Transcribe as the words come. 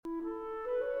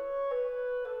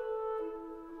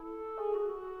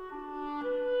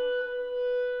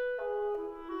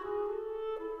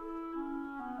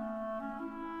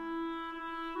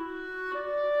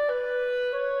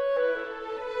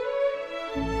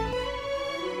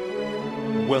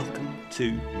Welcome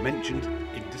to Mentioned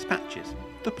in Dispatches,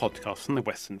 the podcast from the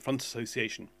Western Front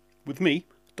Association, with me,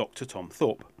 Dr. Tom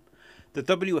Thorpe. The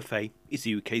WFA is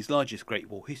the UK's largest Great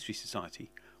War History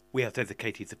Society. We are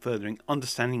dedicated to furthering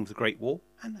understanding of the Great War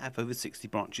and have over 60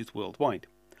 branches worldwide.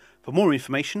 For more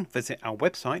information, visit our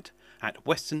website at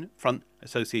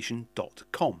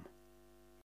westernfrontassociation.com.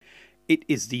 It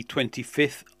is the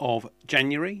 25th of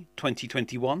January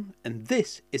 2021, and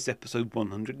this is episode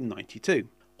 192.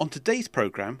 On today's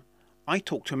programme, I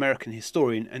talk to American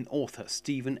historian and author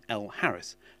Stephen L.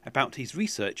 Harris about his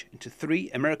research into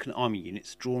 3 American Army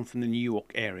units drawn from the New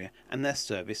York area and their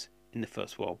service in the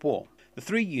First World War. The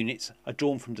 3 units are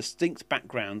drawn from distinct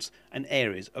backgrounds and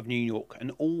areas of New York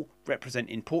and all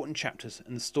represent important chapters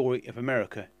in the story of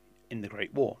America in the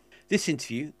Great War. This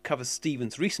interview covers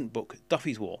Stephen's recent book,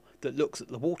 Duffy's War, that looks at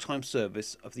the wartime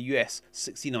service of the US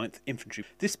 69th Infantry.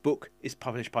 This book is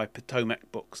published by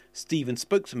Potomac Books. Stephen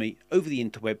spoke to me over the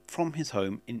interweb from his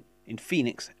home in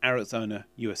Phoenix, Arizona,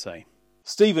 USA.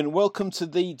 Stephen, welcome to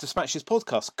the Dispatches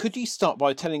podcast. Could you start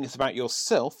by telling us about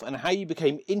yourself and how you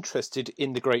became interested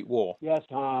in the Great War? Yes,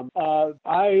 Tom.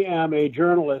 I am a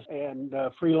journalist and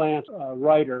freelance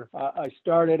writer. I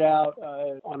started out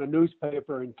on a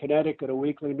newspaper in Connecticut, a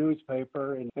weekly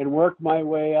newspaper, and worked my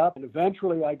way up. And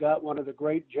eventually I got one of the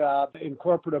great jobs in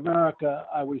corporate America.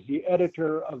 I was the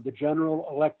editor of the General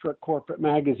Electric corporate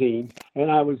magazine,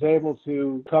 and I was able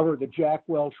to cover the Jack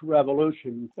Welch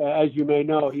Revolution. As you may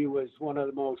know, he was one of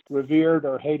the most revered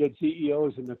or hated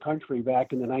CEOs in the country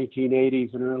back in the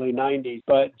 1980s and early 90s.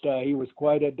 But he was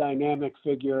quite a dynamic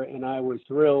figure, and I was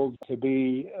thrilled to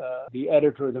be the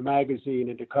editor of the magazine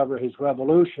and to cover his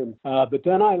revolution. But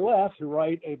then I left to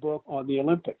write a book on the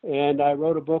Olympics, and I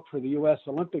wrote a book for the U.S.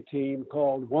 Olympic team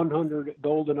called 100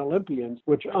 Golden Olympians,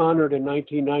 which honored in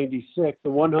 1996 the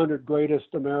 100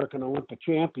 greatest American Olympic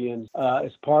champions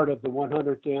as part of the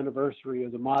 100th anniversary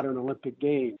of the modern Olympic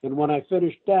Games. And when I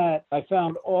finished that, I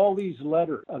found all these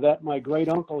letters that my great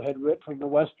uncle had written from the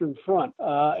Western Front,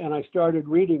 and I started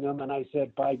reading them, and I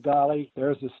said, by golly,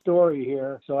 there's a story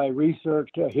here. So I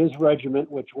researched his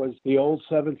regiment, which was the old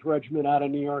 7th Regiment out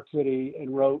of New York City,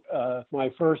 and wrote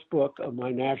my first book of my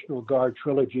National Guard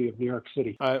trilogy of New York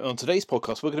City. On today's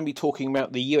podcast, we're going to be talking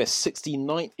about the US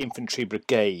 69th Infantry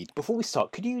Brigade. Before we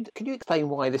start, could you explain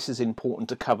why this is important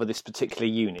to cover this particular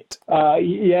unit?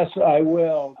 Yes, I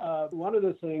will. One of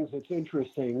the things that's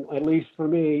interesting, at least for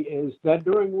me, is that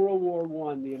during World War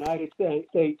I, the United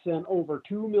States sent over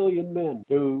 2 million men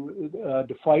to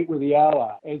fight with the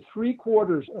Allies, and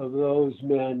 3/4 of those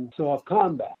men saw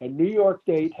combat. And New York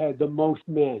State had the most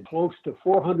men, close to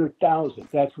 400,000.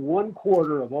 That's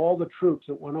 1/4 of all the troops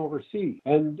that went overseas.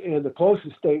 And the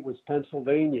closest state was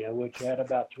Pennsylvania, which had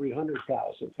about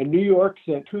 300,000. And New York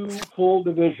sent 2 full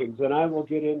divisions, and I will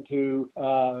get into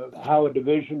how a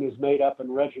division is made up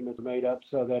and regiments are made up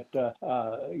so that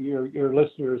your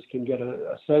listeners can get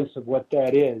a sense of what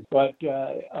that is. But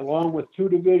along with 2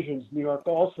 divisions, New York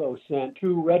also sent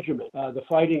 2 regiments, the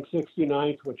Fighting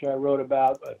 69th, which I wrote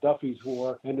about, Duffy's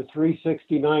War, and the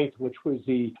 369th, which was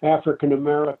the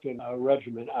African-American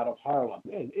regiment out of Harlem.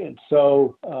 And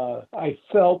so I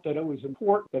felt that it was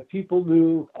important that people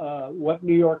knew what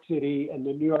New York City and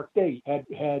the New York State had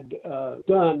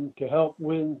done to help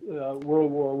win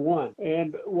World War I.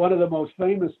 And one of the most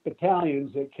famous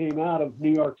battalions that came out of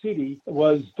New York City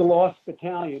was the Lost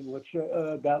Battalion, which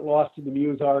got lost in the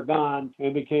Meuse-Argonne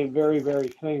and became very, very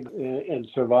famous and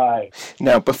survived.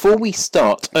 Now, before we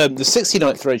start, the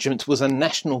 69th Regiment was a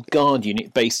National Guard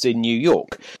unit based in New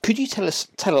York. Could you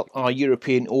tell our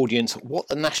European audience what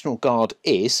the National Guard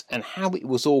is and how it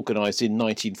was organised in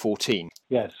 1914?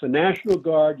 Yes, the National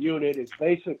Guard unit is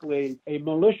basically a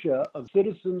militia of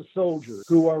citizen soldiers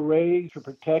who are raised to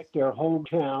protect their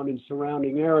hometown and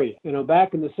surrounding area. You know,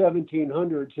 back in the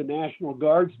 1700s, the National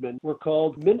Guardsmen were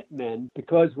called Minutemen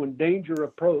because when danger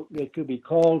approached, they could be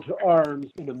called to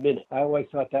arms in a minute. I always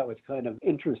thought that was kind of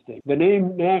interesting. The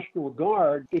name National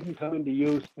Guard didn't come into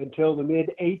use until the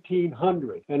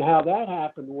mid-1800s. And how that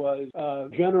happened was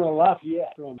General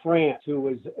Lafayette from France,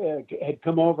 who had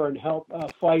come over and helped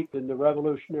fight in the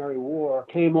Revolutionary War,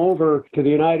 came over to the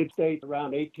United States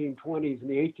around 1820s, in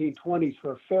the 1820s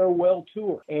for a farewell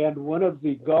tour. And one of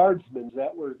the guardsmen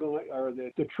that were going, or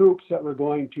the troops that were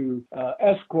going to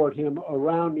escort him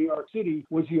around New York City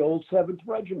was the old 7th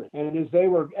Regiment. And as they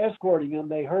were escorting him,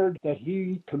 they heard that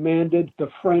he commanded the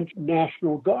French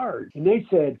National Guard. And they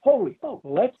said,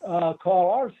 let's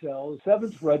call ourselves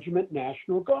 7th Regiment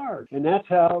National Guard. And that's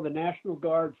how the National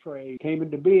Guard phrase came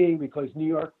into being, because New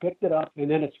York picked it up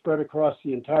and then it spread across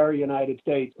the entire United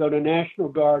States. So the National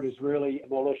Guard is really a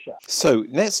militia. So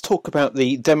let's talk about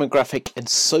the demographic and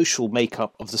social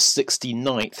makeup of the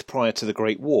 69th prior to the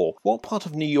Great War. What part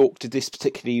of New York did this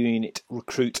particular unit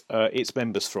recruit its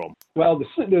members from? Well, the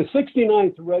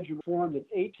 69th Regiment formed in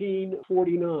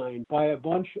 1849 by a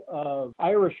bunch of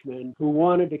Irishmen who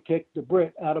wanted to kick the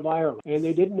Brit out of Ireland, and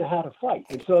they didn't know how to fight.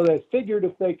 And so they figured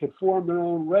if they could form their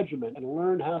own regiment and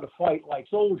learn how to fight like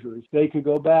soldiers, they could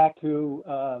go back to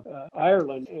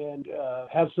Ireland and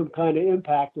have some kind of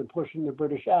impact in pushing the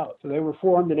British out. So they were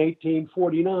formed in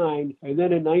 1849, and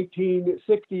then in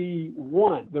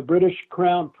 1961, the British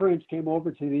Crown Prince came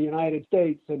over to the United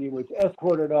States, and he was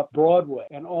escorted up Broadway,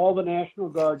 and all the National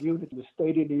Guard units in the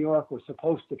state of New York were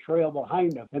supposed to trail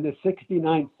behind him, and the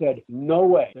 69th said, no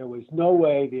way. There was no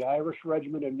way the Irish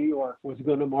Regiment of New York was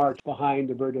going to march behind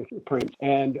the British Prince.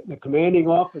 And the commanding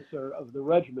officer of the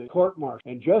regiment, court-martialed,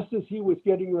 and just as he was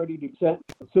getting ready to send,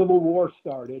 the Civil War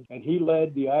started, and he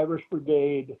led the Irish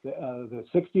Brigade, the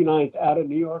 69th, out of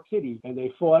New York City, and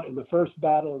they fought in the first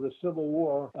battle of the Civil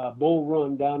War, Bull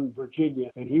Run down in Virginia,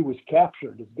 and he was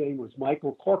captured. His name was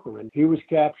Michael Corcoran. He was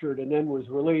captured and then was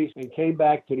released and came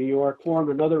back to New York, formed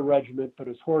another regiment, but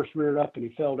his horse reared up and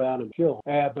he fell down and killed.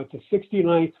 But the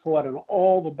 69th fought in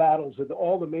all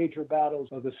the major battles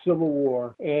of the Civil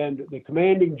War, and the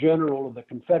commanding general of the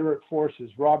Confederate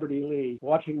forces, Robert E. Lee,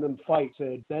 watching them fight,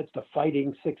 said, that's the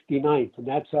Fighting 69th, and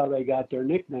that's how they got their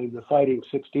nickname, the Fighting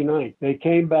 69th. They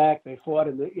came back, they fought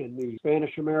in the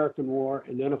Spanish-American War,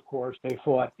 and then, of course, they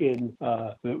fought in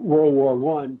the World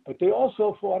War I, but they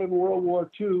also fought in World War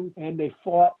II, and they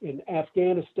fought in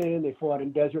Afghanistan, they fought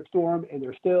in Desert Storm, and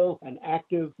they're still an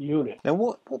active unit. Now,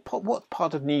 what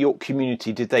part of New York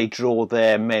community did they draw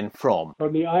their men from?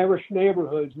 From the Irish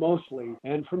neighborhoods mostly,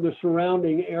 and from the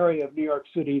surrounding area of New York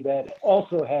City that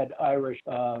also had Irish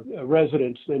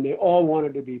residents, and they all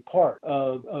wanted to be part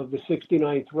of the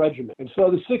 69th Regiment. And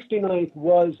so the 69th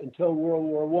was, until World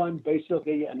War I,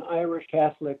 basically an Irish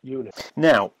Catholic unit.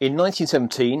 Now, in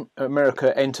 1917,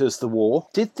 America enters the war.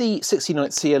 Did the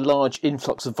 69th see a large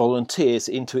influx of volunteers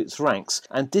into its ranks,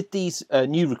 and did these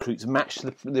new recruits match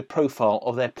the profile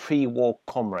of their pre-war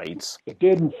comrades? It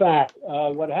did, in fact.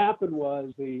 What happened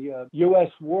was the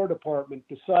U.S. War Department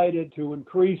decided to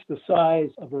increase the size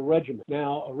of a regiment.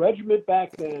 Now, a regiment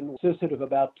back then consisted of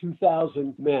about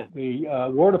 2,000 men. The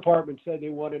War Department said they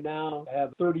want to now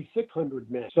have 3,600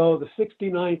 men. So the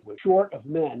 69th was short of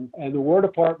men, and the War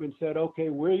Department said, okay,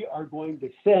 we are going to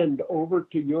send over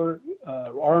to your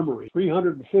armory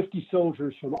 350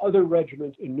 soldiers from other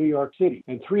regiments in New York City,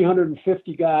 and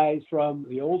 350 guys from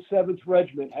the old 7th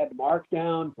Regiment had to march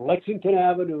down Lexington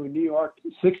Avenue in New York,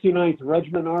 69th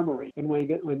Regiment Armory. And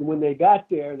when they got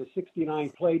there, the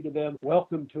 69th played to them,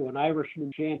 "Welcome to an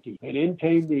Irishman Shanty." And in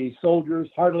came the soldiers.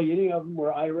 Hardly any of them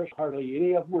were Irish, hardly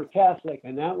any of them were Catholic,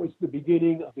 and that was the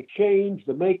beginning of the change,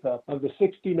 the makeup of the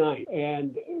 69th.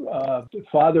 And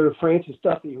Father Francis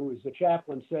Duffy, who was the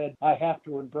chaplain, said, I have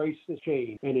to embrace this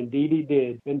change. And indeed he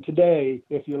did. And today,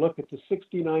 if you look at the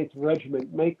 69th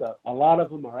Regiment makeup, a lot of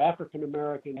them are African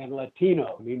American and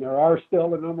Latino. I mean, there are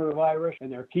still a number of Irish,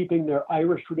 and they're keeping their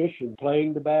Irish tradition,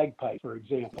 playing the bagpipe, for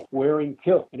example, wearing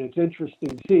kilt. And it's interesting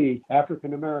to see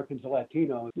African Americans and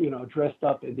Latinos, dressed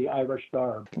up in the Irish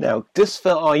garb. Now, just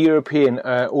for our European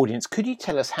audience, could you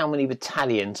tell us how many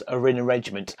battalions are in a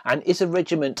regiment? And is a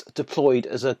regiment deployed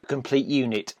as a complete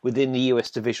unit within the US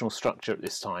divisional structure at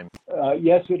this time?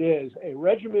 Yes, it is. A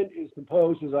regiment is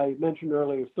composed, as I mentioned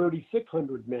earlier, of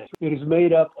 3,600 men. It is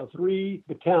made up of 3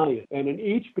 battalions, and in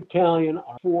each battalion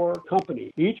are 4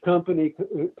 companies. Each company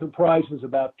comprises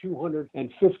about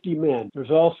 250 men.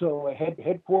 There's also a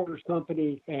headquarters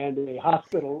company and a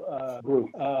hospital group.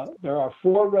 There are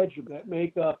 4 regiments that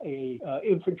make up a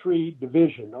infantry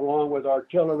division, along with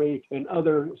artillery and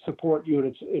other support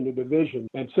units in the division.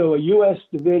 And so a U.S.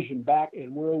 division back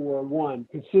in World War I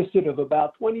consisted of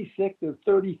about 26 to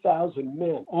 30,000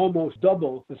 men, almost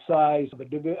double the size of a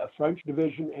French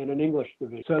division and an English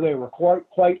division. So they were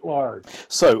quite large.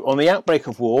 So, on the outbreak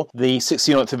of war, the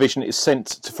 69th Division is sent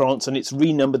to France, and it's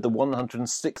renumbered the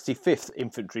 165th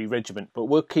Infantry Regiment, but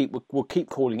we'll keep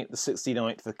calling it the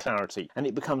 69th for clarity, and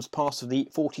it becomes part of the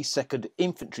 42nd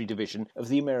Infantry Division of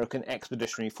the American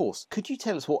Expeditionary Force. Could you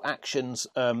tell us what actions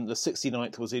the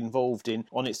 69th was involved in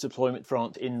on its deployment to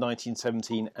France in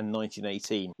 1917 and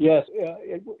 1918? Yes,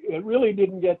 it really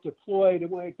didn't get deployed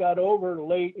when it got over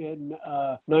late in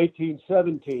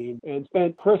 1917 and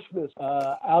spent Christmas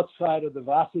outside of the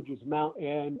Vosges Mountain.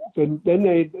 And then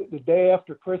the day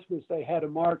after Christmas, they had to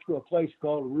march to a place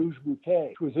called Rouge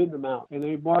Bouquet, which was in the mountain. And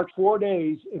they marched 4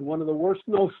 days in one of the worst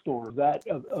snowstorms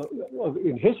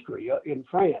in history in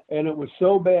France. And it was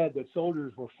so bad that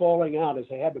soldiers were falling out as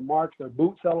they had to march. Their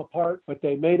boots fell apart, but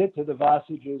they made it to the Vosges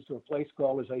passages to a place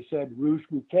called, as I said, Rouge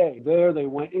Bouquet. There they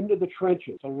went into the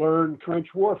trenches to learn trench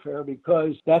warfare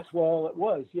because that's all it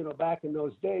was. Back in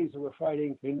those days, they were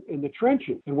fighting in the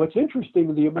trenches. And what's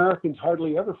interesting, the Americans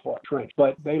hardly ever fought trench,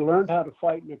 but they learned how to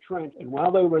fight in a trench. And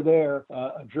while they were there,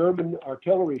 a German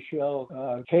artillery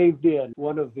shell caved in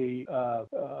one of the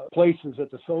places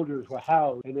that the soldiers were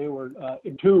housed, and they were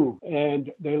entombed.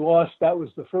 And they lost. That was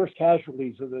the first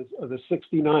casualties of the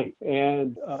 69th.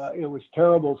 And it was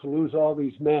terrible to lose all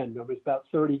these men. There was about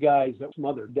 30 guys that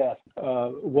smothered death.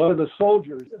 One of the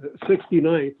soldiers,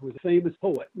 69th, was a famous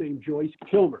poet named Joyce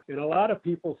Kilmer. And a lot of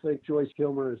people think Joyce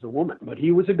Kilmer is a woman, but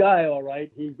he was a guy, all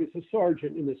right. He was a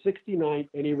sergeant in the 69th,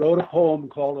 and he wrote a poem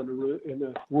called In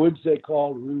the Woods They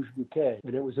Called Rouge Bouquet.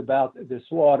 And it was about the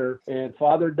slaughter. And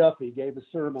Father Duffy gave a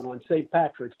sermon on St.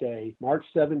 Patrick's Day, March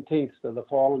 17th, to the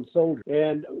fallen soldiers.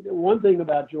 And one thing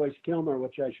about Joyce Kilmer,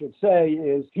 which I should say,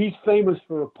 is he's famous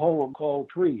for a poem called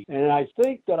Trees. And I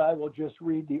think that I will just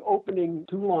read the opening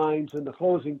two lines and the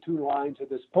closing two lines of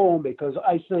this poem because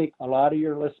I think a lot of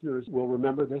your listeners will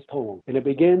remember this poem. And it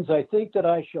begins, I think that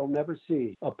I shall never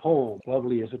see a poem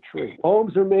lovely as a tree.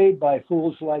 Poems are made by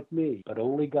fools like me, but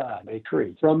only God made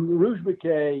trees. From Rouge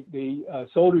Bouquet, the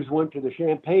soldiers went to the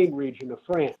Champagne region of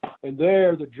France. And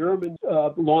there, the Germans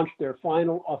launched their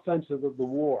final offensive of the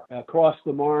war across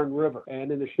the Marne River.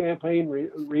 And in the Champagne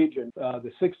region,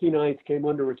 the 69th came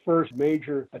under its first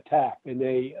major attack. And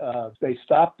they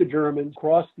stopped the Germans,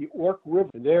 crossed the Ourcq River.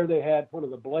 And there they had one of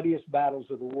the bloodiest battles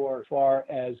of the war as far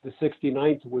as the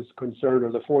 69th was concerned,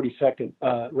 or the 42nd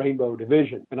Rainbow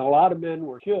Division. And a lot of men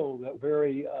were killed that were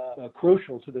very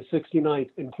crucial to the 69th,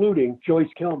 including Joyce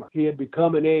Kilmer. He had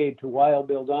become an aide to Wild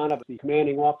Bill Donovan, the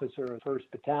commanding officer of the 1st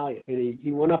Battalion. And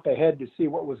he went up ahead to see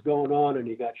what was going on, and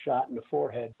he got shot in the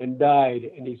forehead and died.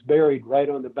 And he's buried right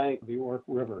on the bank of the Ourcq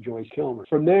River, Joyce Kilmer.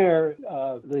 From there,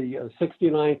 the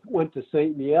 69th went to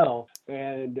St. Mihiel,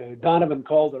 and Donovan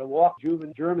called it a walk.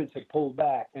 Germans had pulled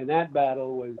back, and that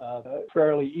battle was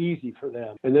fairly easy for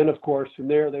them. And then, of course, from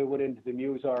there they went into the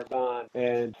Meuse-Argonne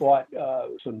and fought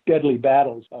some deadly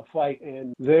battles,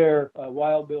 and there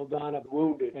Wild Bill Donovan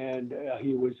wounded, and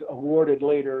he was awarded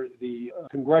later the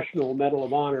Congressional Medal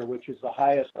of Honor, which is the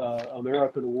highest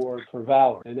American award for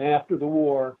valor. And after the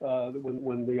war,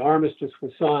 when the armistice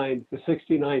was signed, the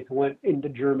 69th went into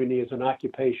Germany as an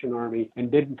occupation army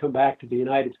and didn't come back to the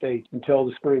United States until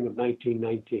the spring of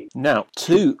 1919. Now,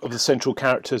 two of the central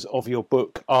characters of your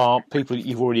book are people that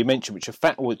you've already mentioned,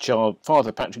 which are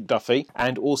Father Patrick Duffy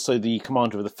and also the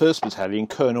commander of the 1st Battalion,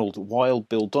 Colonel Wild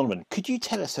Bill Donovan. Could you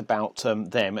tell us about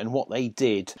them and what they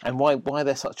did and why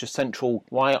they're such a central,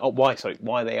 why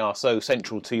they are so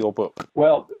central to your book?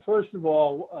 Well, first of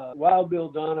all, Wild Bill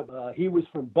Donovan, he was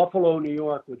from Buffalo, New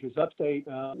York, which is upstate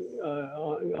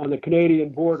on the Canadian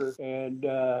border. And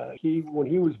when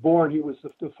he was born, he was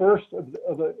the first of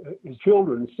his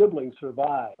children, siblings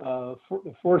survived.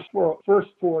 The first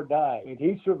four died, and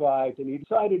he survived, and he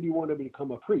decided he wanted to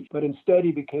become a priest, but instead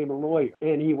he became a lawyer,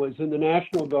 and he was in the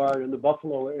National Guard in the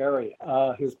Buffalo area.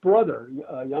 His brother,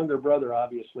 younger brother,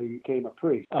 obviously became a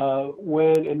priest.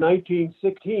 When in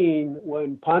 1916,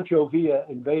 when Pancho Villa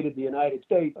invaded the United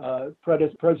States,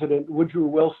 President Woodrow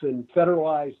Wilson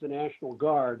federalized the National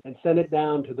Guard and sent it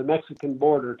down to the Mexican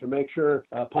border to make sure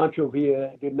Pancho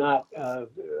Villa did not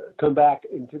come back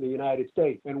into the United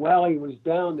States. And while he was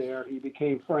down there, he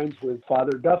became friends with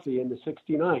Father Duffy in the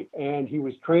 69th, and he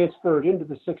was transferred into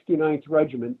the 69th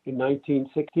Regiment in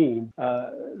 1916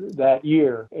 that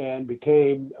year and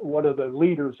became one of the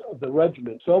leaders of the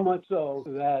regiment, so much so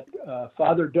that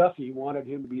Father Duffy wanted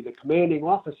him to be the commanding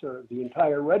officer of the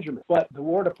entire regiment. But the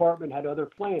War Department had other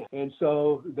plans, and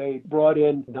so they brought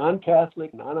in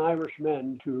non-Catholic, non-Irish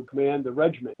men to command the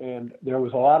regiment, and there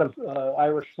was a lot of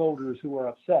Irish soldiers who were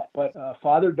upset. But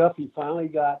Father Duffy finally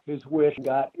got his wish,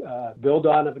 got Bill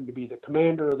Donovan to be the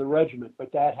commander of the regiment,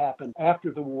 but that happened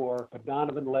after the war, but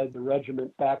Donovan led the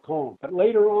regiment back home. But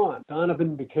later on,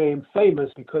 Donovan became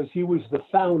famous because he was the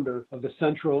founder of the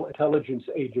Central Intelligence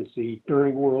Agency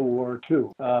during World War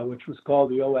II, which was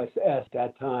called the OSS at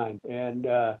that time. And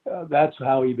that's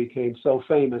how he became so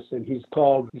famous, and he's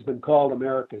been called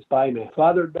America's spy man.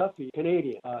 Father Duffy,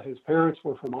 Canadian. His parents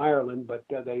were from Ireland, but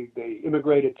they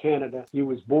immigrated to Canada. He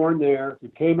was born there,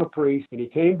 became a priest, and he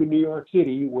came to New York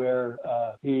City, where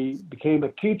he became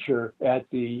a teacher at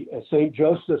the St.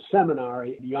 Joseph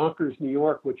Seminary in Yonkers, New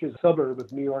York, which is a suburb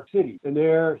of New York City. And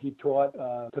there he taught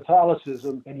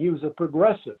Catholicism, and he was a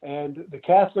progressive. And the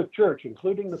Catholic Church,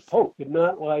 including the Pope, did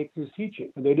not like his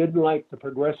teaching, and they didn't like the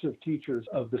progressive teachers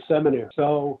of the seminary.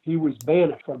 So he was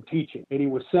banished from teaching, and he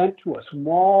was sent to a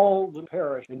small little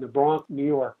parish in the Bronx, New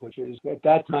York, which is at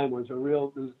that time was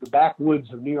the backwoods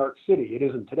woods of New York City. It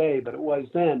isn't today, but it was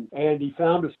then. And he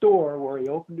found a store where he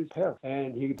opened his parish.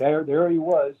 And there he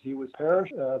was. He was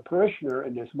parishioner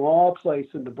in this small place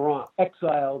in the Bronx,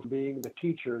 exiled being the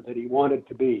teacher that he wanted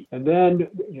to be. And then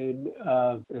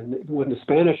when the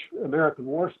Spanish-American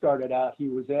War started out, he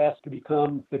was asked to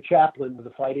become the chaplain of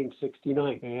the Fighting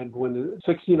 69th. And when the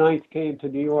 69th came to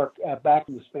New York back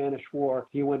in the Spanish War,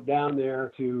 he went down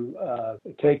there to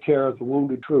take care of the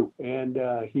wounded troop. And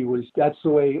that's the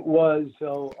way it was.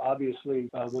 So obviously,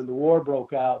 when the war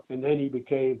broke out, and then he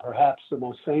became perhaps the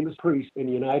most famous priest in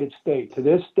the United States. To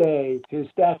this day, his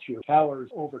statue towers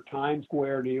over Times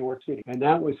Square, New York City. And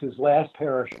that was his last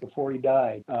parish before he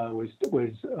died, was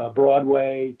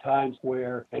Broadway, Times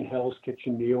Square, and Hell's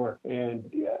Kitchen, New York. And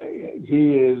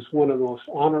he is one of the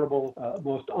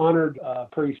most honored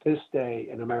priests this day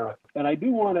in America. And I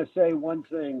do want to say one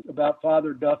thing about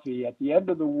Father Duffy. At the end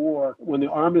of the war, when the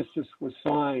armistice was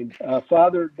signed,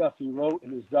 Father Duffy wrote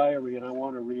in his diary, and I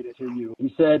want to read it to you.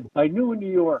 He said, "I knew in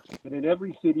New York that in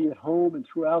every city at home and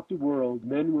throughout the world,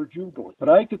 men were jubilant. But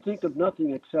I could think of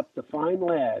nothing except the fine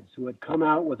lads who had come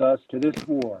out with us to this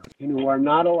war and who are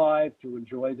not alive to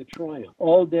enjoy the triumph.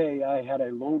 All day I had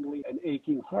a lonely and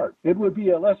aching heart. It would be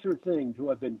a lesser thing to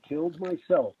have been killed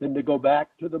myself than to go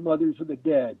back to the mothers of the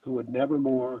dead who would never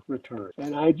more return."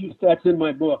 And that's in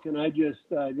my book, and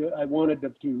I wanted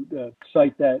to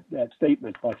cite that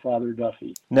statement by Father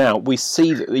Duffy. Now, we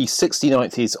see that the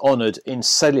 69th is honoured in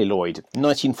celluloid. In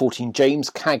 1914, James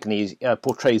Cagney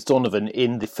portrays Donovan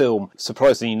in the film,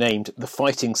 surprisingly named The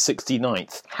Fighting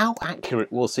 69th. How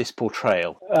accurate was this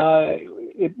portrayal?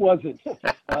 It wasn't.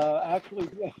 Actually,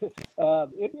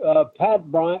 Pat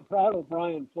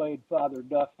O'Brien played Father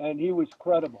Duff, and he was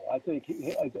credible. I think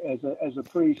as a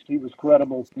priest, he was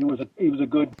credible. He was a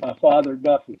good Father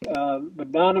Duffy.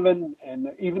 But Donovan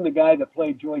and even the guy that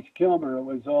played Joyce Kilmer, it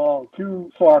was all too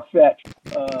far-fetched.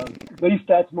 At least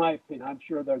that's my opinion. I'm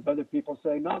sure there's other people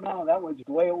saying, no, that was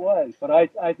the way it was. But I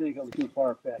think it was too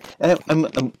far-fetched.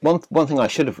 One thing I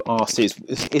should have asked is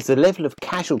the level of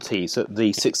casualties that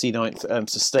the 69th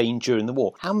sustained during the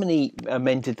war. How many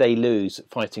men did they lose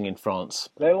fighting in France?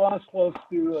 They lost close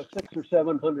to 600 or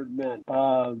 700 men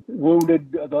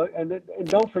wounded, and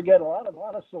don't forget a lot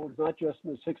of soldiers, not just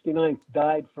in the 69th,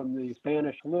 died from the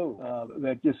Spanish flu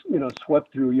that just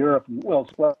swept through Europe,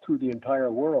 swept through the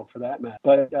entire world for that matter.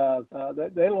 But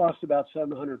they lost about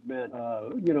 700 men.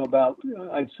 About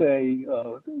I'd say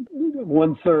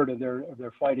 1/3 of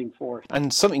their fighting force.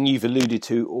 And something you've alluded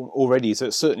to already is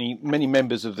that certainly many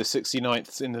members of the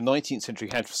 69th in the 19th century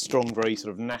had strong, very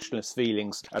sort of nationalist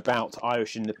feelings about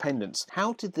Irish independence.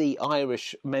 How did the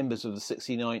Irish members of the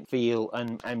 69th feel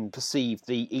and perceive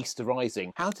the Easter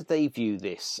Rising? How did they view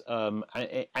this and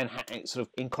sort of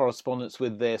in correspondence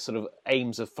with their sort of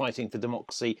aims of fighting for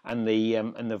democracy and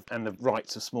the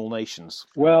rights of small nations?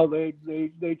 Well, they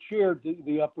cheered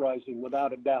the uprising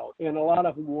without a doubt, and a lot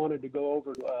of them wanted to go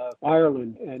over to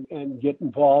Ireland and get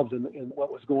involved in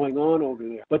what was going on over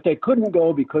there. But they couldn't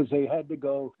go because they had to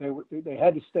go. They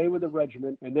had to stay with the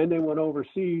regiment, and then they went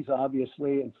overseas,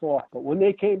 obviously, and fought. But when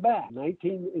they came back in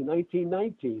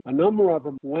 1919, a number of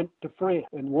them went to France,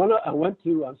 and went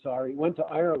to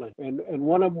Ireland, and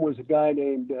one of them was a guy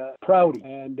named Prouty,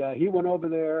 and he went over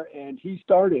there and he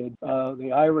started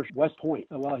the Irish West Point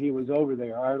while he was over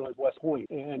there, Ireland West Point.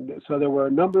 And so there were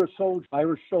a number of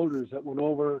Irish soldiers that went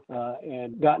over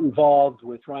and got involved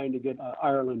with trying to get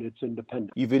Ireland its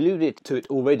independence. You've alluded to it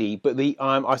already, but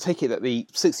I take it that the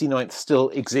 69th still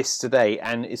exists today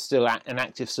and is still an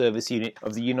active service unit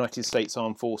of the United States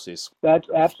Armed Forces. That's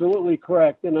absolutely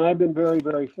correct, and I've been very,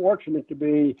 very fortunate to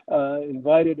be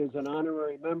invited as an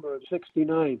honorary member of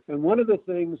 69th. And one of the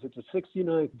things that the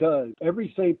 69th does,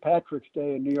 every St. Patrick's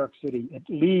Day in New York City, it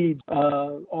leads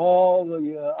all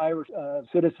the Irish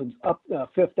citizens up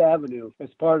Fifth Avenue as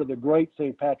part of the Great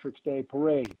St. Patrick's Day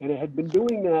Parade. And it had been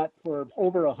doing that for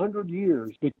over 100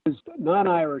 years because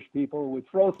non-Irish people would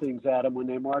throw things at them when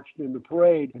they marched in the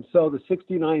parade. And so the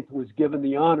 69th was given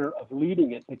the honor of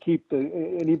leading it to keep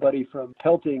anybody from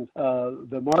pelting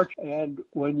the march. And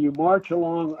when you march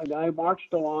along, and I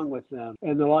marched along with them,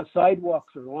 and the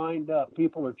sidewalks are lined up,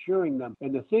 people are cheering them.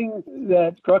 And the thing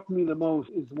that struck me the most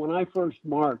is when I first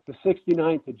marched, the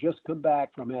 69th had just come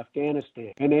back from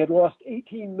Afghanistan, and they had lost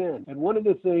 18 men. And one of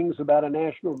the things about a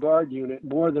National Guard unit,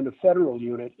 more than a federal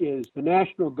unit, is the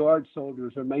National Guard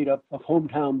soldiers are made up of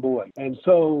hometown boys. And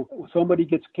so somebody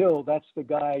gets killed, that's the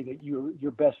guy that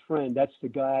your best friend, that's the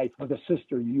guy or the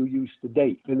sister you used to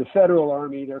date. In the Federal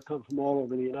Army, they come from all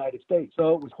over the United States.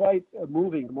 So it was quite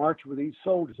moving to march with these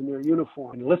soldiers in their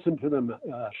uniform and listen to them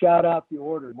shout out the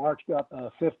order, marched up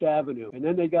Fifth Avenue. And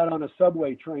then they got on a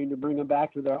subway train to bring them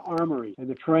back to their armory. And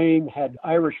the train had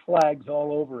Irish flags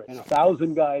all over it. And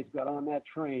 1,000 guys got on that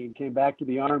train, came back to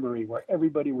the armory where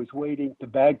everybody was waiting. The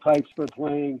bagpipes were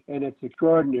playing, and it's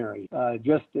extraordinary. It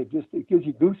gives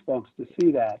you goosebumps to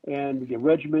see that. And the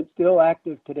regiment's still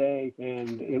active today.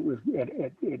 And it was at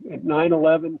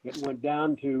 9/11, it went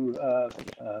down to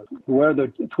where the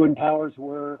Twin Towers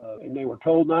were, and they were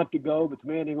told not to go, but the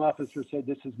commanding officer said,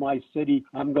 "This is my city,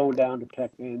 I'm going down to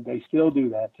protect," and they still do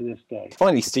that to this day.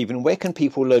 Finally, Stephen, where can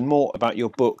people learn more about your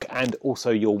book and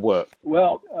also your work?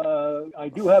 Well, I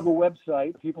do have a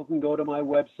website. People can go to my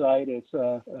website. It's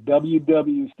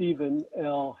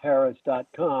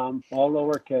www.stephenlharris.com, all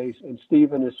lowercase, and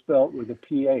Stephen is spelled with a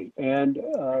PH. And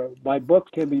my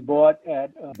books can be bought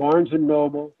at Barnes &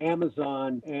 Noble,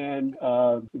 Amazon, and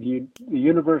the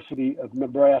University of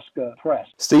Nebraska Press.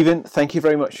 Stephen, thank you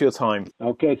very much for your time.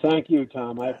 Okay, thank you,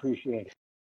 Tom. I appreciate it.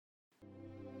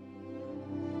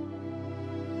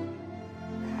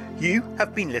 You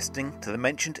have been listening to the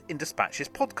Mentioned in Dispatches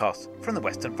podcast from the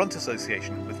Western Front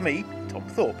Association with me, Tom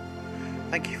Thorpe.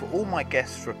 Thank you for all my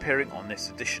guests for appearing on this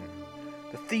edition.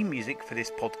 The theme music for this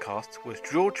podcast was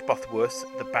George Butterworth's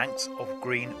The Banks of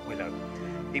Green Willow.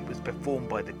 It was performed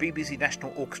by the BBC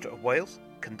National Orchestra of Wales,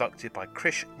 conducted by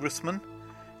Krish Russman,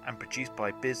 and produced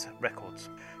by Biz Records.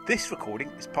 This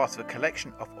recording is part of a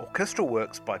collection of orchestral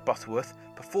works by Butterworth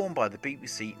performed by the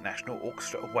BBC National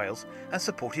Orchestra of Wales and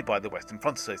supported by the Western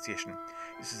Front Association.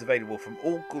 This is available from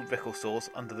all good record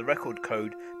stores under the record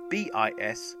code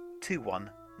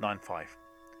BIS2195.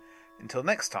 Until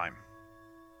next time.